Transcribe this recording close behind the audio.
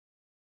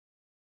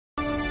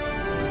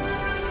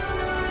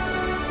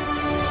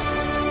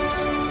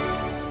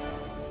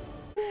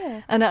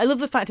And I love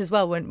the fact as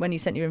well when you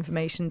sent your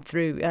information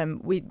through,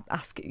 we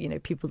ask, you know,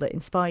 people that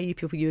inspire you,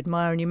 people you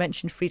admire, and you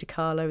mentioned Frida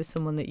Kahlo as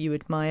someone that you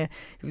admire,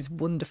 who was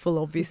wonderful,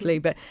 obviously.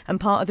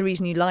 And part of the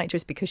reason you liked her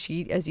is because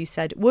she, as you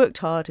said, worked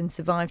hard and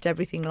survived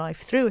everything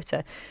life threw at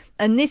her.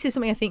 And this is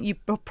something I think you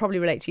probably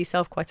relate to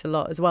yourself quite a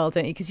lot as well,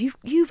 don't you? Because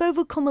you've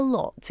overcome a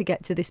lot to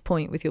get to this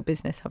point with your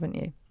business, haven't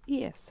you?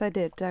 Yes, I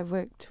did. I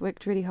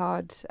worked really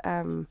hard.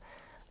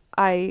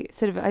 I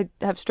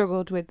have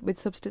struggled with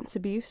substance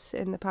abuse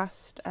in the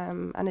past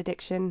and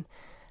addiction,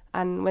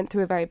 and went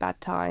through a very bad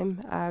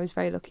time. I was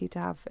very lucky to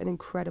have an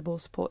incredible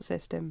support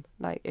system.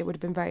 Like, it would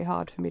have been very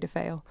hard for me to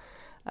fail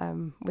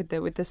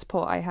with the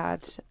support I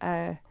had,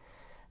 and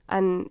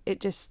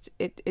it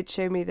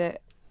showed me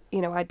that, you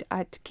know, I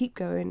had to keep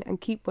going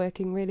and keep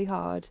working really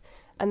hard.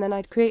 And then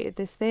I'd created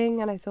this thing,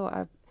 and I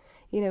thought,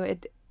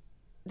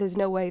 there's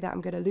no way that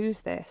I'm going to lose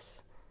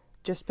this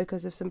just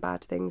because of some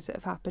bad things that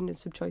have happened and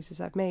some choices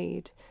I've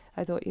made.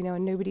 I thought, you know,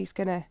 and nobody's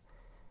going to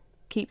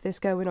keep this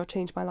going or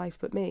change my life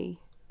but me,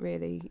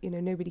 really. You know,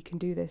 nobody can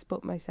do this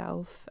but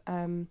myself.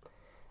 And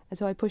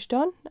so I pushed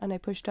on, and I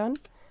pushed on,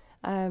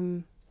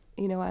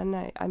 you know,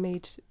 and I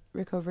made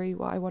recovery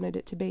what I wanted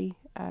it to be.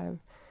 And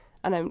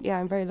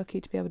I'm very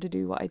lucky to be able to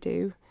do what I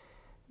do.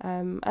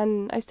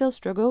 And I still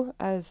struggle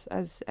as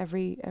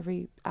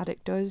every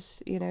addict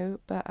does, you know,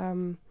 but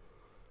I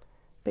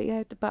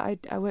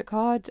work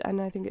hard, and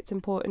I think it's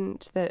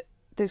important that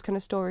those kind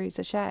of stories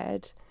are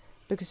shared,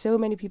 because so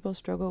many people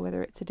struggle,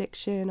 whether it's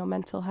addiction or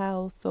mental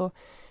health, or,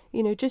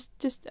 you know, just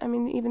I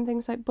mean, even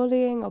things like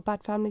bullying or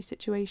bad family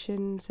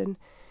situations. And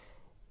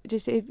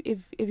just if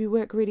you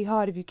work really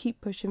hard, if you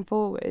keep pushing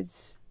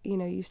forwards, you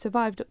know, you've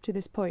survived up to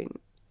this point,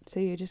 so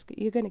you're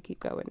going to keep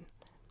going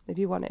if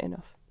you want it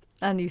enough.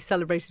 And you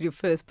celebrated your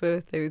first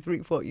birthday with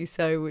Reap What You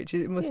Sow, which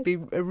must be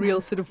a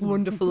real sort of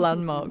wonderful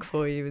landmark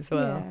for you as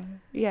well.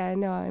 Yeah.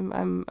 No,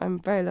 I'm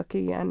very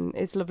lucky, and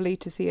it's lovely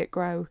to see it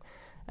grow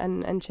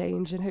and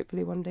change, and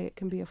hopefully one day it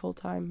can be a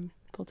full-time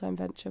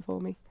venture for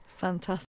me. Fantastic.